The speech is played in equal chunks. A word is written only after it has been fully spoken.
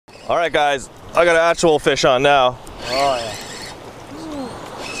All right, guys, I got an actual fish on now. Oh, yeah.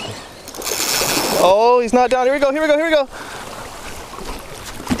 Oh, he's not down. Here we go, here we go, here we go.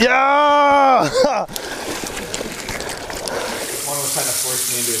 Yeah! One was trying to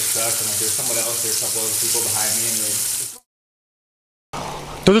force me into his truck, and like, there's someone else, there's a couple other people behind me, and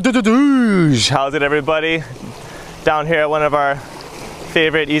like... How's it, everybody? Down here at one of our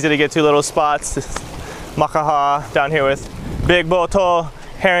favorite, easy to get to little spots, Makaha, down here with Big Boto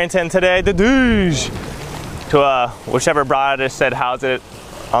Harrington today. To whichever brother said how's it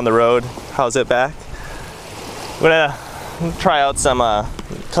on the road, how's it back. I'm gonna try out some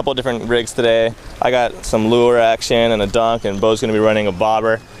couple different rigs today. I got some lure action and a dunk, and Bo's gonna be running a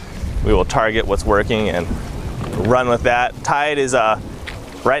bobber. We will target what's working and run with that. Tide is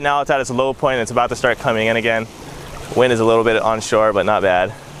right now it's at its low point. It's about to start coming in again. Wind is a little bit onshore, but not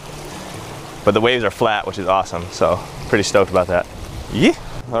bad. But the waves are flat, which is awesome. So pretty stoked about that. Yeah.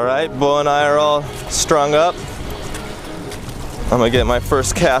 All right, Bo and I are all strung up. I'm gonna get my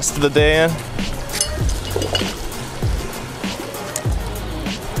first cast of the day in.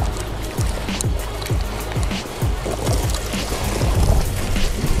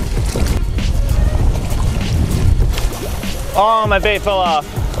 Oh, my bait fell off.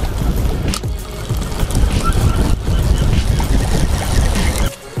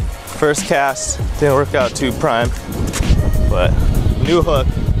 First cast, didn't work out too prime, but new hook,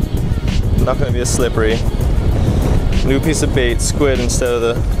 not gonna be as slippery. New piece of bait, squid instead of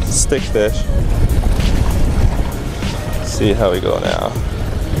the stick fish. See how we go now.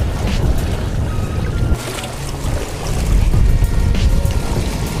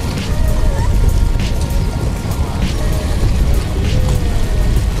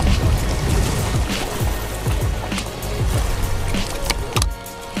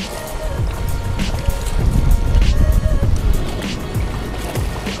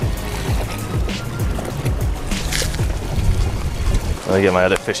 Let me get my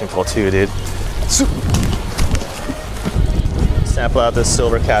other fishing pole too, dude. Sample out this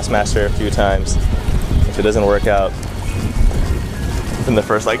silver Castmaster a few times. If it doesn't work out in the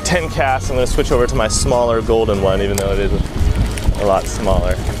first like 10 casts, I'm gonna switch over to my smaller golden one, even though it is a lot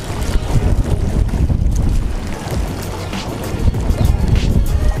smaller.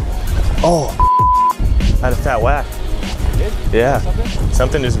 Oh, I had a fat whack. You did? Yeah,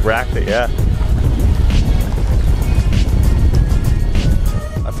 something just racked it, yeah.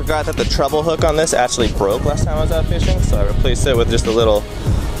 I forgot that the treble hook on this actually broke last time I was out fishing, so I replaced it with just a little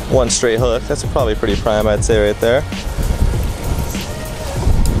one straight hook. That's probably pretty prime, I'd say, right there.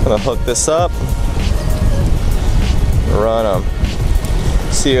 Gonna hook this up, run them.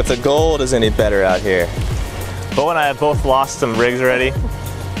 See if the gold is any better out here. Bo and I have both lost some rigs already,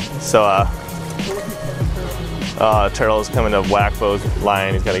 so turtle's coming to whack Bo's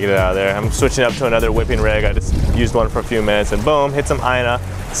line. He's got to get it out of there. I'm switching up to another whipping rig. I just used one for a few minutes, and boom, hit some Ina.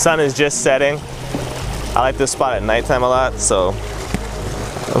 Sun is just setting. I like this spot at nighttime a lot, so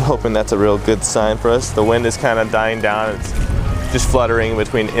I'm hoping that's a real good sign for us. The wind is kind of dying down. It's just fluttering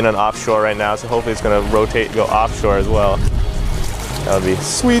between in and offshore right now, so hopefully it's going to rotate and go offshore as well. That would be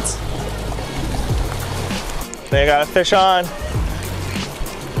sweet. I think I got a fish on.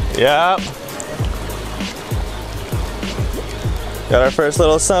 Yep. Got our first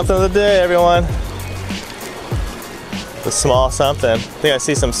little something of the day, everyone. A small something. I think I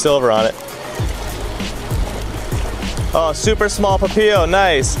see some silver on it. Oh, super small Papio,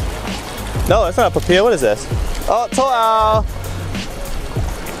 nice. No, it's not a Papio, what is this? Oh, to'au.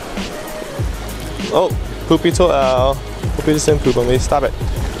 Oh, poopy to'au. Poopy just didn't poop on me, stop it.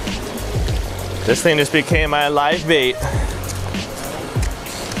 This thing just became my live bait.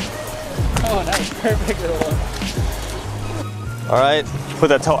 Oh, nice, perfect little one. All right, put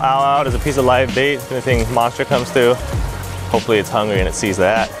that to'au out as a piece of live bait. If anything monster comes through, hopefully it's hungry and it sees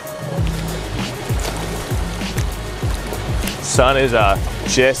that. Sun is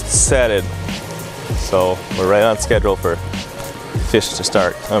just setted, so we're right on schedule for fish to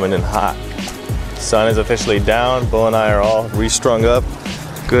start coming in hot. Sun is officially down. Bo and I are all restrung up,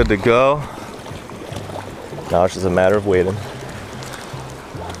 good to go. Now it's just a matter of waiting.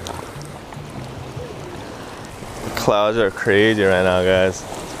 The clouds are crazy right now, guys.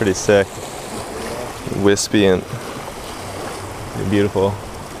 It's pretty sick. Wispy and beautiful.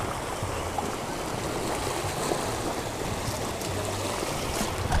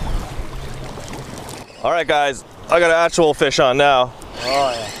 All right, guys, I got an actual fish on now.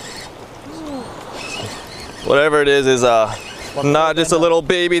 Oh, yeah. Whatever it is not just a little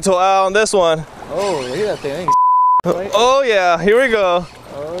baby to'au on this one. Oh, look at that thing. Oh yeah, here we go.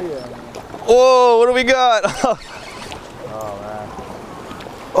 Oh yeah. Whoa, what do we got? Oh man.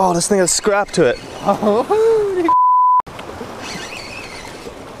 Oh, this thing has scrap to it.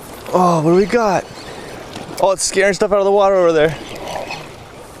 Oh, what do we got? Oh, it's scaring stuff out of the water over there.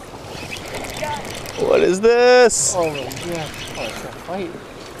 What is this? Oh my god. Oh, it's gonna fight.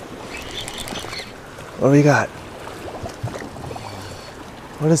 What do we got?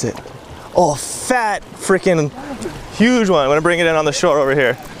 What is it? Oh, fat freaking huge one. I'm gonna bring it in on the shore over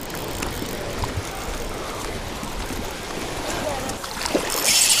here.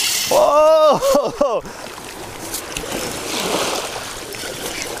 Whoa!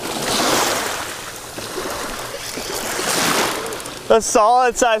 A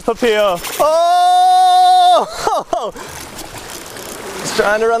solid size Papio. Oh! He's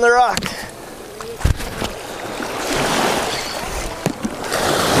trying to run the rock.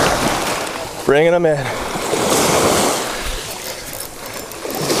 Bringing him in.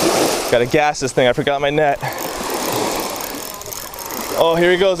 Gotta gas this thing. I forgot my net. Oh,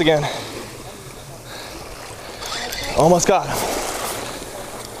 here he goes again. Almost got him.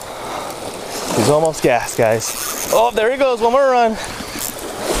 He's almost gassed, guys. Oh, there he goes. One more run.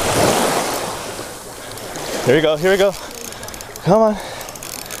 Here we go. Here we go. Come on.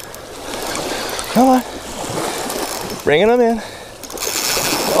 Come on. Bringing him in.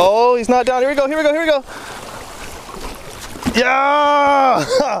 Oh, he's not down. Here we go. Here we go. Here we go. Yeah!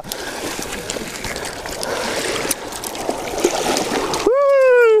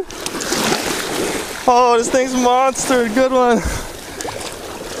 Woo! Oh, this thing's monster. Good one.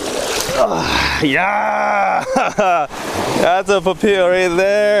 Yeah! That's a Papio right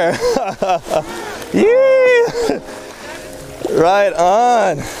there. Yeah! Right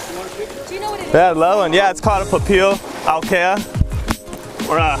on. Do you know what it is? That love one. Yeah, it's called a Papio, Aukea.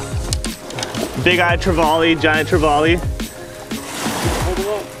 Or a big-eyed trevally, giant trevally. Hold it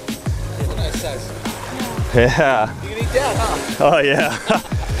up. It's a nice size. Yeah. You can eat that, huh? Oh yeah.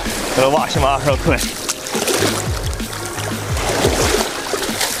 Gonna wash him off real quick.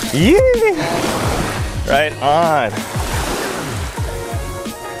 Yeah. Right on.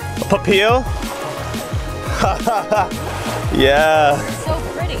 A Papio? Yeah. So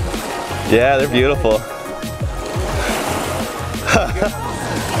pretty. Yeah, they're beautiful.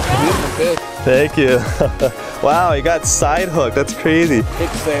 Thank you. Wow, he got side hooked. That's crazy. Big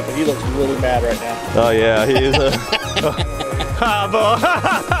Sam, but he looks really mad right now. Oh yeah, he is a.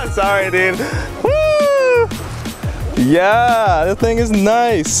 Sorry, dude. Woo! Yeah, this thing is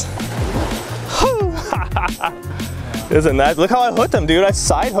nice. Isn't nice? Look how I hooked him, dude. I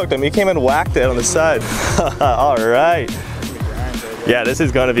side hooked him. He came and whacked it on the side. All right. Yeah, this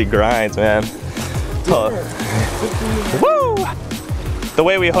is gonna be grinds, man. Oh. Woo! The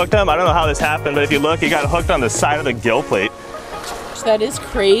way we hooked him, I don't know how this happened, but if you look, he got hooked on the side of the gill plate. That is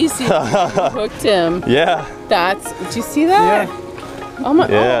crazy. You hooked him. Yeah. Did you see that? Yeah. Oh my.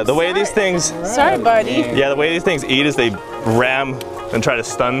 Yeah. Oh, The way sorry. these things. Sorry, buddy. Yeah, the way these things eat is they ram and try to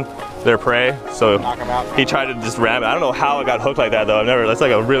stun their prey. So Knock him out. he tried to just ram it. I don't know how it got hooked like that though. I've never. That's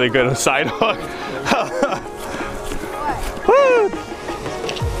like a really good side hook. Woo!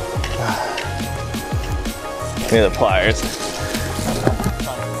 Give me the pliers.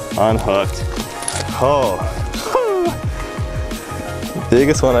 Unhooked. Oh.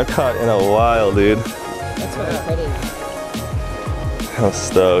 Biggest one I've caught in a while, dude. That's really pretty. I'm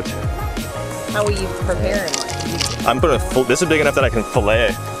stoked. How are you preparing? I'm putting this is big enough that I can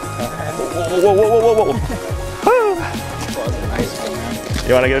fillet. Whoa, whoa, whoa, whoa, whoa.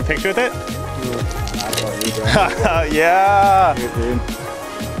 You want to get a picture with it? Yeah.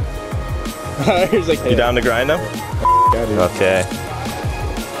 You down to grind them? Okay.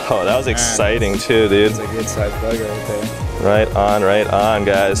 Oh, that was exciting too, dude. It's a good sized bug right there. Right on,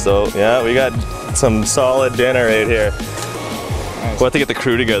 guys. So yeah, we got some solid dinner right here. Nice. We'll have to get the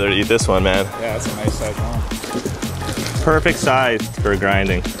crew together to eat this one, man. Yeah, that's a nice size one. Perfect size for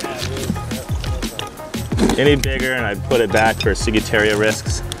grinding. Any bigger and I'd put it back for Sigiteria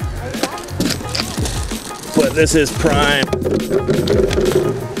risks. But this is prime.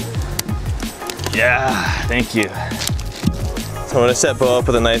 Yeah, thank you. So I'm gonna set Bo up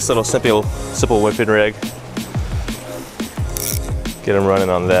with a nice little simple whipping rig. Get him running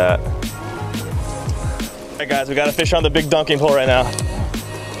on that. All right guys, we got a fish on the big dunking pole right now.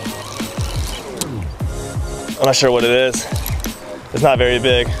 I'm not sure what it is. It's not very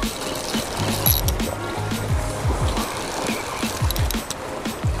big.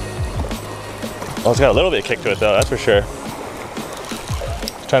 Oh, it's got a little bit of kick to it though, that's for sure.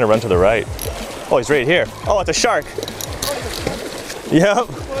 He's trying to run to the right. Oh, he's right here. Oh, it's a shark. Yep.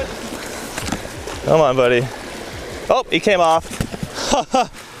 Come on, buddy. Oh, he came off.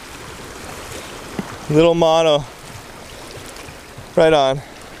 Little mono. Right on.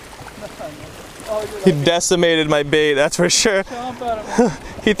 He decimated my bait, that's for sure.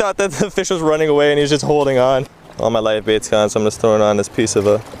 He thought that the fish was running away and he was just holding on. All my live bait's gone, so I'm just throwing on this piece of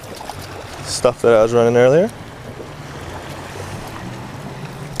stuff that I was running earlier.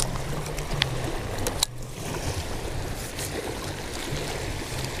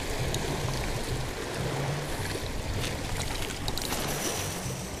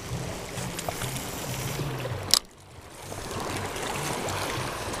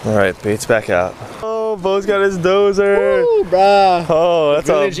 All right, bait's back out. Oh, Bo's got his dozer. Woo, brah. Oh, that's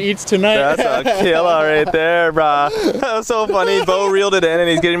Village eats tonight. That's a killer right there, brah. That was so funny. Bo reeled it in and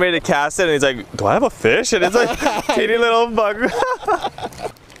he's getting ready to cast it and he's like, do I have a fish? And it's like, teeny little bug.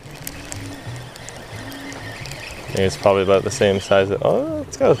 It's probably about the same size. Oh,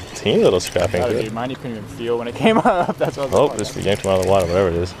 it's got a teeny little scrapping to it. Mine you couldn't even feel when it came up. That's what Oh, just yanked him out of the water, whatever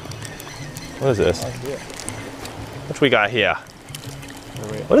it is. What is this? What we got here?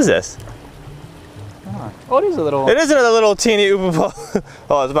 What is this? Oh, it is a little. It is another little teeny upapalo.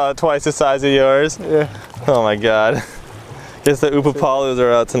 Oh, it's about twice the size of yours. Yeah. Oh my god. Guess the upapalos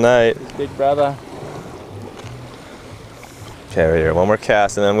are out tonight. Big brother. Okay, right here. One more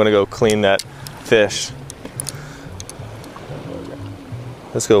cast and then I'm gonna go clean that fish.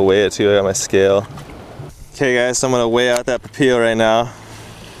 Let's go weigh it too. I got my scale. Okay guys, so I'm gonna weigh out that Papio right now.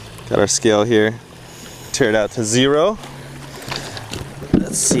 Got our scale here. Tear it out to 0.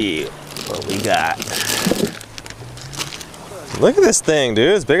 Let's see what we got. Look at this thing,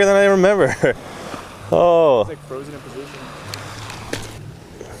 dude. It's bigger than I remember. Oh. It's like frozen in position.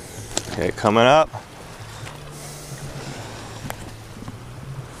 Okay, coming up.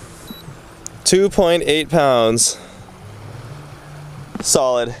 2.8 pounds.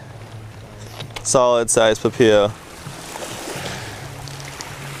 Solid. Solid size Papio.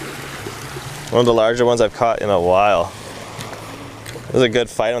 One of the larger ones I've caught in a while. It was a good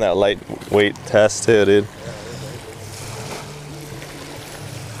fight on that lightweight test too, dude.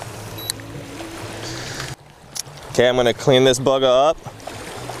 Okay, I'm gonna clean this bugger up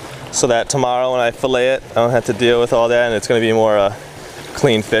so that tomorrow when I fillet it, I don't have to deal with all that and it's gonna be more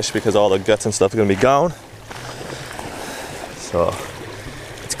clean fish because all the guts and stuff are gonna be gone. So,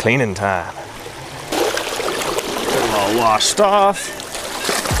 it's cleaning time. Get it all washed off.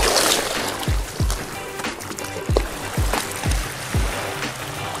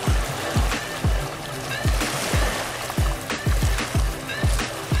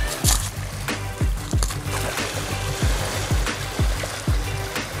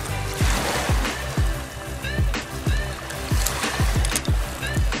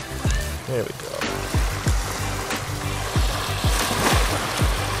 There we go.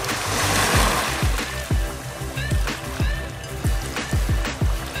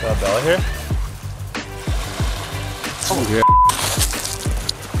 Got a Bella here? Oh yeah.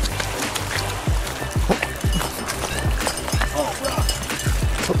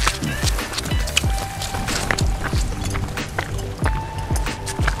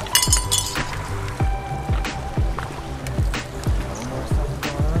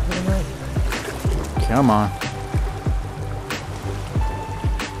 Come on.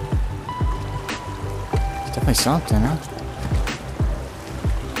 It's definitely something, huh?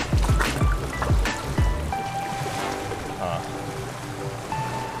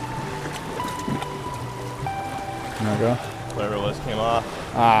 There we go. Whatever it was came off.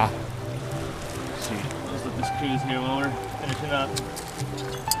 Ah. Let's see. Let's let this cruise here while we're finishing up.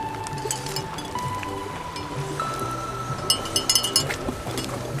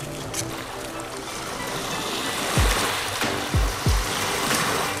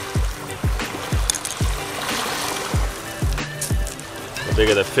 The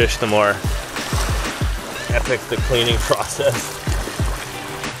bigger the fish, the more epic the cleaning process.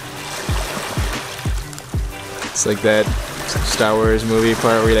 It's like that Star Wars movie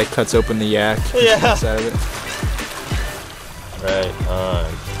part where he like cuts open the yak. Yeah. Out of it. Right on.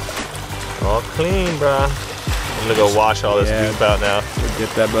 All clean, bruh. I'm gonna go wash all this goop out now. So get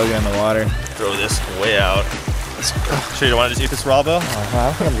that bug in the water. Throw this way out. Sure you don't want to just eat this raw, Bill?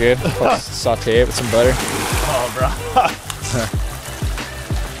 I think I'm good. I'll saute it with some butter. Oh, bro.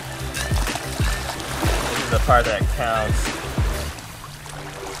 This is the part that counts.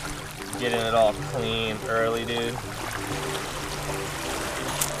 Getting it all clean early, dude.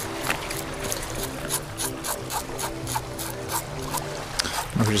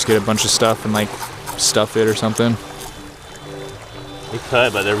 Or we just get a bunch of stuff and like stuff it or something. You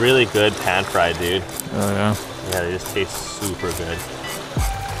could, but they're really good pan fried, dude. Oh yeah. Yeah, they just taste super good.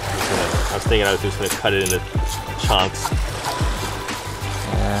 I was thinking I was just gonna cut it into chunks.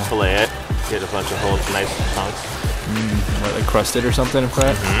 Yeah. Fillet it, get a bunch of whole nice chunks. What, like crusted or something, if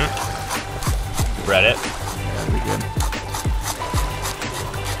that? bread it. That'd be good.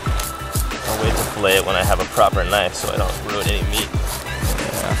 I'll wait to fillet it when I have a proper knife so I don't ruin any meat.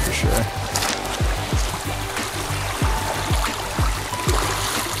 Yeah, for sure.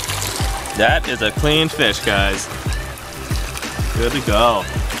 That is a clean fish, guys. Good to go.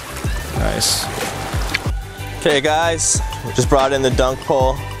 Nice. Okay, guys, just brought in the dunk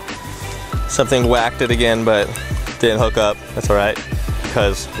pole. Something whacked it again, but didn't hook up. That's all right,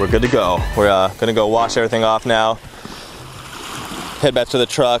 because we're good to go. We're gonna go wash everything off now. Head back to the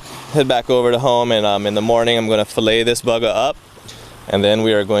truck, head back over to home, and in the morning I'm gonna fillet this bugger up, and then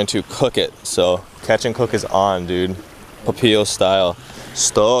we are going to cook it. So catch and cook is on, dude. Papio style.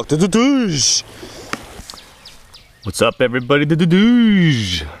 Stoked. What's up, everybody?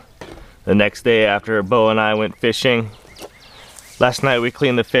 The next day after Bo and I went fishing, last night we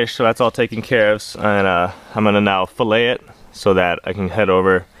cleaned the fish, so that's all taken care of, and I'm gonna now fillet it so that I can head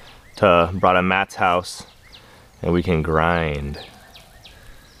over to Brother Matt's house and we can grind.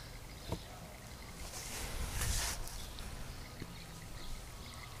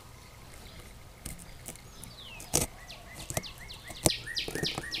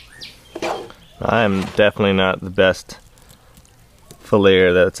 I'm definitely not the best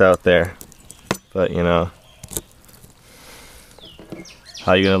filleter that's out there, but you know,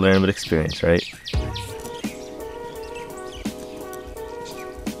 how you gonna learn with experience, right?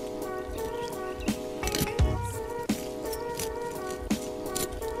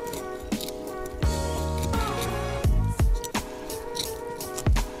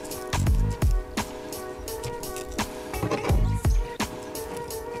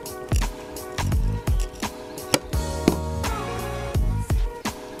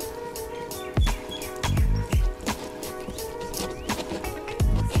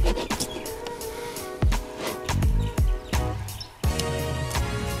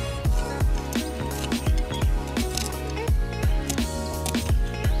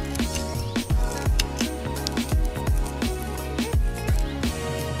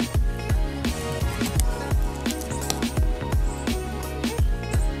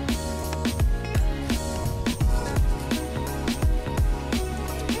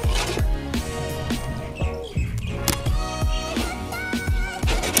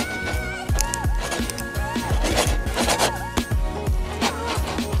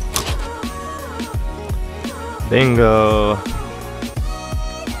 Bingo!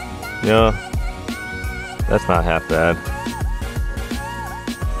 Yeah, that's not half bad.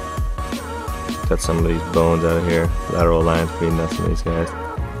 Cut some of these bones out of here. Lateral line's pretty nuts in these guys.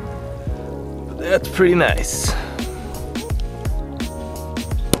 But that's pretty nice.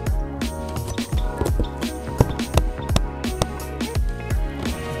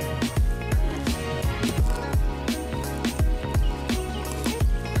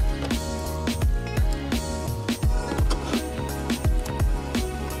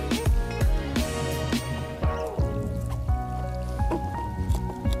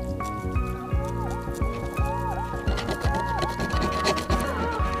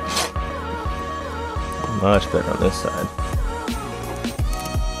 Much better on this side.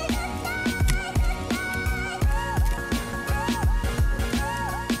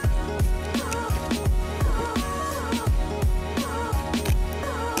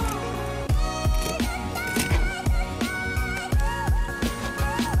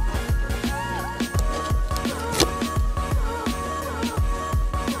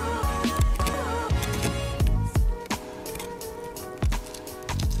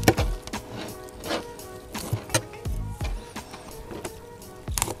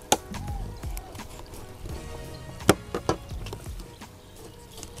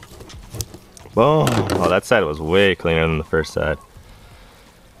 Boom! Oh, that side was way cleaner than the first side.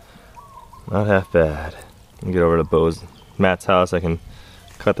 Not half bad. Get over to Matt's house. I can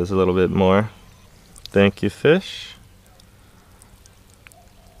cut this a little bit more. Thank you, fish.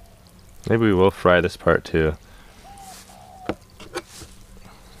 Maybe we will fry this part too.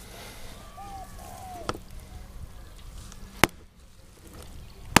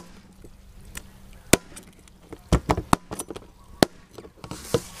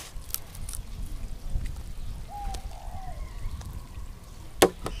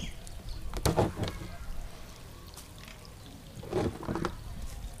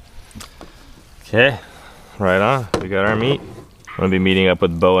 Okay, right on. We got our meat. I'm gonna be meeting up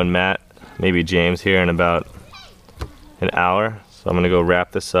with Bo and Matt, maybe James here in about an hour. So I'm gonna go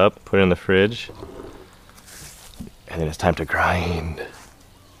wrap this up, put it in the fridge, and then it's time to grind.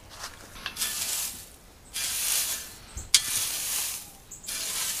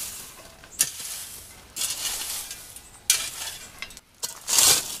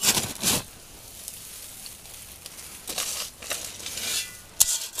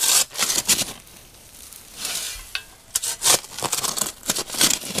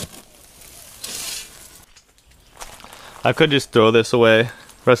 I could just throw this away, the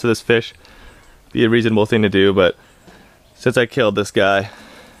rest of this fish. Be a reasonable thing to do, but since I killed this guy,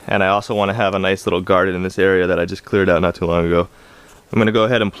 and I also want to have a nice little garden in this area that I just cleared out not too long ago, I'm gonna go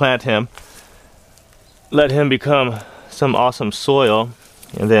ahead and plant him, let him become some awesome soil,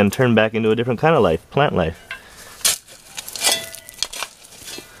 and then turn back into a different kind of life, plant life.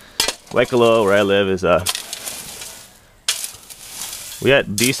 Waikoloa, where I live, is we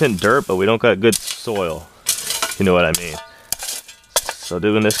got decent dirt, but we don't got good soil, if you know what I mean. So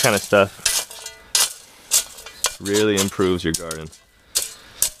doing this kind of stuff really improves your garden.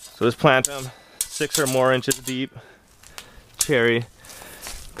 So just plant them 6 or more inches deep. Cherry.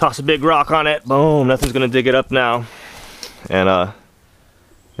 Toss a big rock on it. Boom. Nothing's gonna dig it up now. And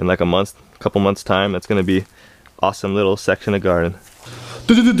in like a couple months time, that's gonna be awesome little section of garden.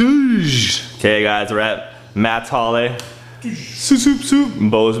 Okay guys, we're at Matt's Holiday.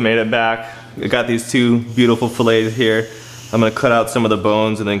 Bo's made it back. I got these 2 beautiful fillets here. I'm gonna cut out some of the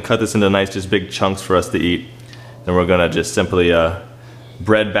bones and then cut this into nice, just big chunks for us to eat. Then we're gonna just simply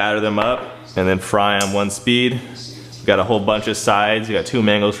bread batter them up and then fry on 1 speed. We got a whole bunch of sides. We got 2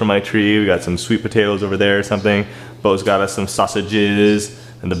 mangoes from my tree. We got some sweet potatoes over there or something. Bo's got us some sausages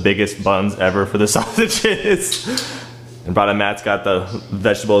and the biggest buns ever for the sausages. And brother Matt's got the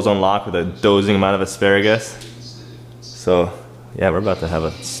vegetables on lock with a dozing amount of asparagus. So yeah, we're about to have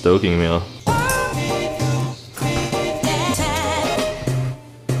a stoking meal.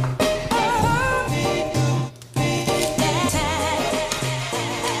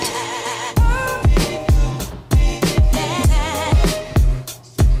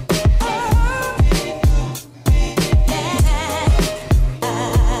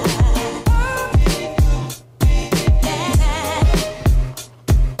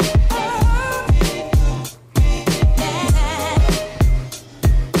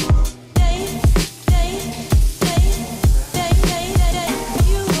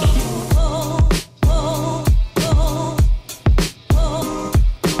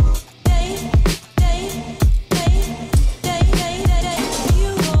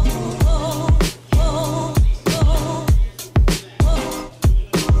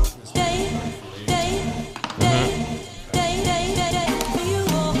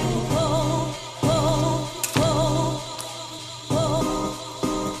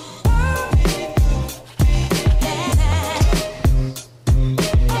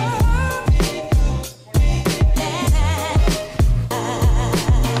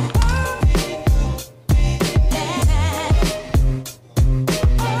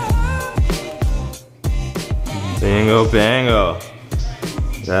 Bingo bango.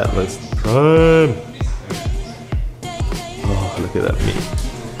 That looks prime. Oh, look at that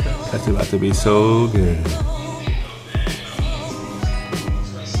meat. That's about to be so good.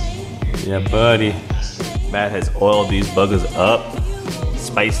 Yeah, buddy. Matt has oiled these buggers up,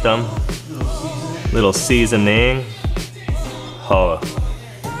 spiced them, little seasoning. Oh,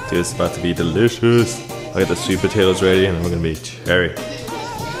 dude, it's about to be delicious. I got the sweet potatoes ready and we're gonna be cherry.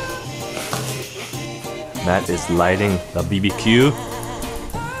 Matt is lighting the BBQ.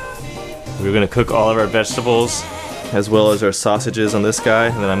 We're gonna cook all of our vegetables as well as our sausages on this guy,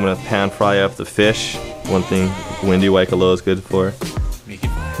 and then I'm gonna pan fry up the fish. One thing windy Waikoloa is good for.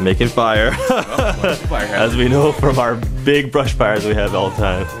 Making fire. As we know from our big brush fires we have all the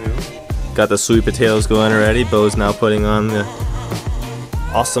time. Got the sweet potatoes going already. Bo's now putting on the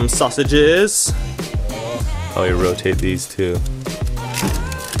awesome sausages. Oh, you rotate these too.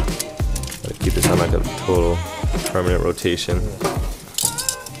 Keep this on like a total permanent rotation.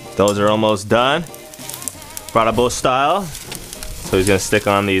 Those are almost done. Bo style. So he's gonna stick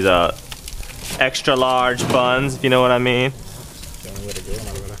on these extra large buns, if you know what I mean.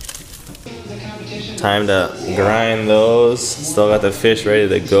 Time to grind those. Still got the fish ready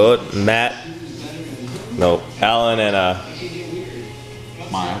to go. Alan and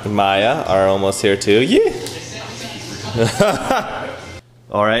Maya are almost here too. Yeah.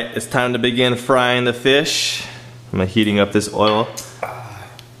 All right, it's time to begin frying the fish. I'm heating up this oil.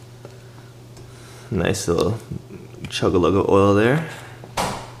 Nice little chug-a-lug of oil there.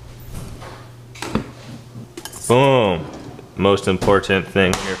 Boom. Most important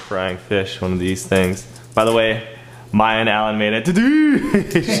thing here, frying fish, one of these things. By the way, Maya and Alan made it.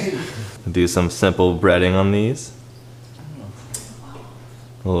 Do some simple breading on these.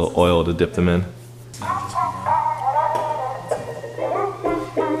 A little oil to dip them in.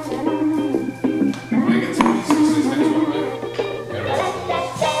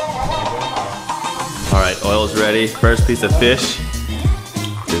 Alright, oil's ready. First piece of fish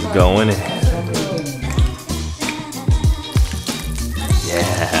is going in.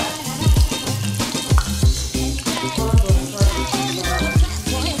 Yeah.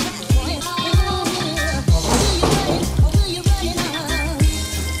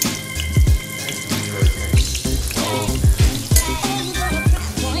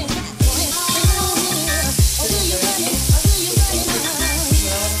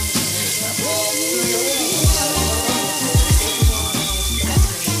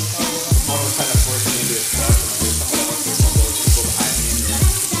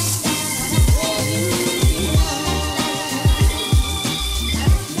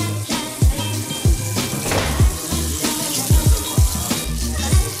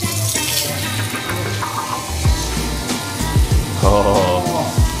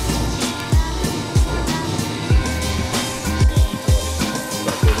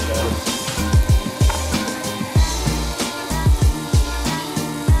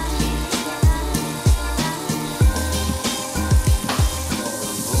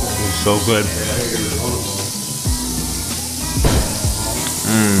 So good.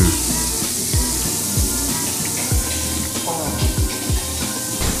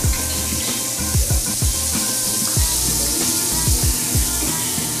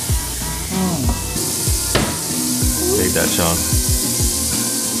 Take that, Sean.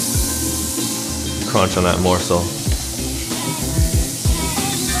 Crunch on that morsel.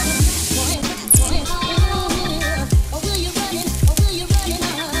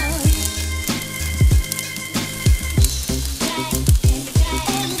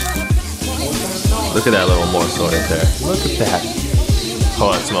 Look at that little morsel right there. Look at that.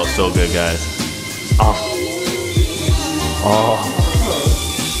 Oh, that smells so good, guys. Oh. Oh.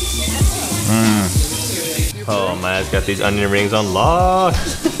 Oh, Maya's got these onion rings on lock.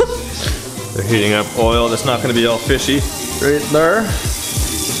 They're heating up oil that's not going to be all fishy right there.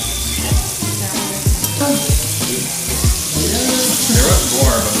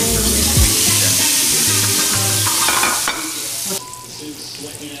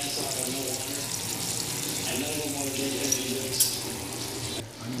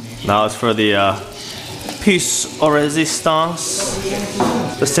 Now it's for the piece de resistance,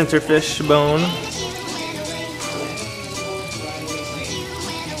 the centerfish bone.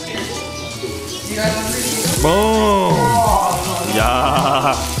 Boom!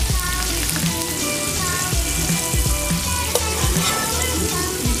 Yeah!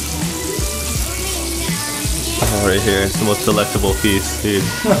 Oh, right here, it's the most delectable piece, dude.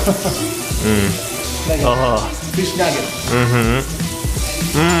 Oh. Fish nugget.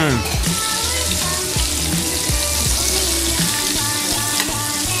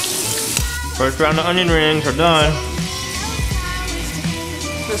 First round of onion rings are done.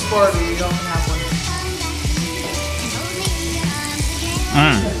 This board, we don't have one.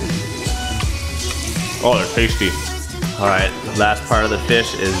 Oh, they're tasty. All right, the last part of the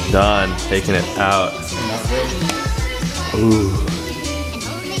fish is done. Taking it out. Ooh.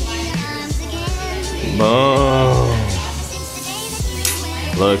 Boom.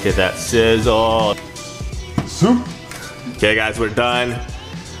 Look at that sizzle. Soup. Okay, guys, we're done.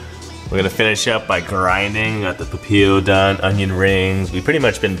 We're gonna finish up by grinding. Got the papio done, onion rings. We've pretty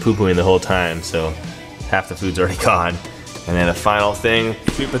much been poo-pooing the whole time, so half the food's already gone. And then the final thing,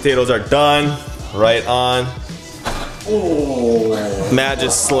 sweet potatoes are done. Right on. Oh. Matt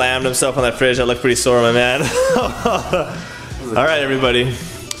just slammed himself on that fridge. That looked pretty sore, my man. All right, everybody.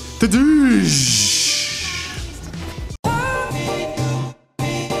 The douche.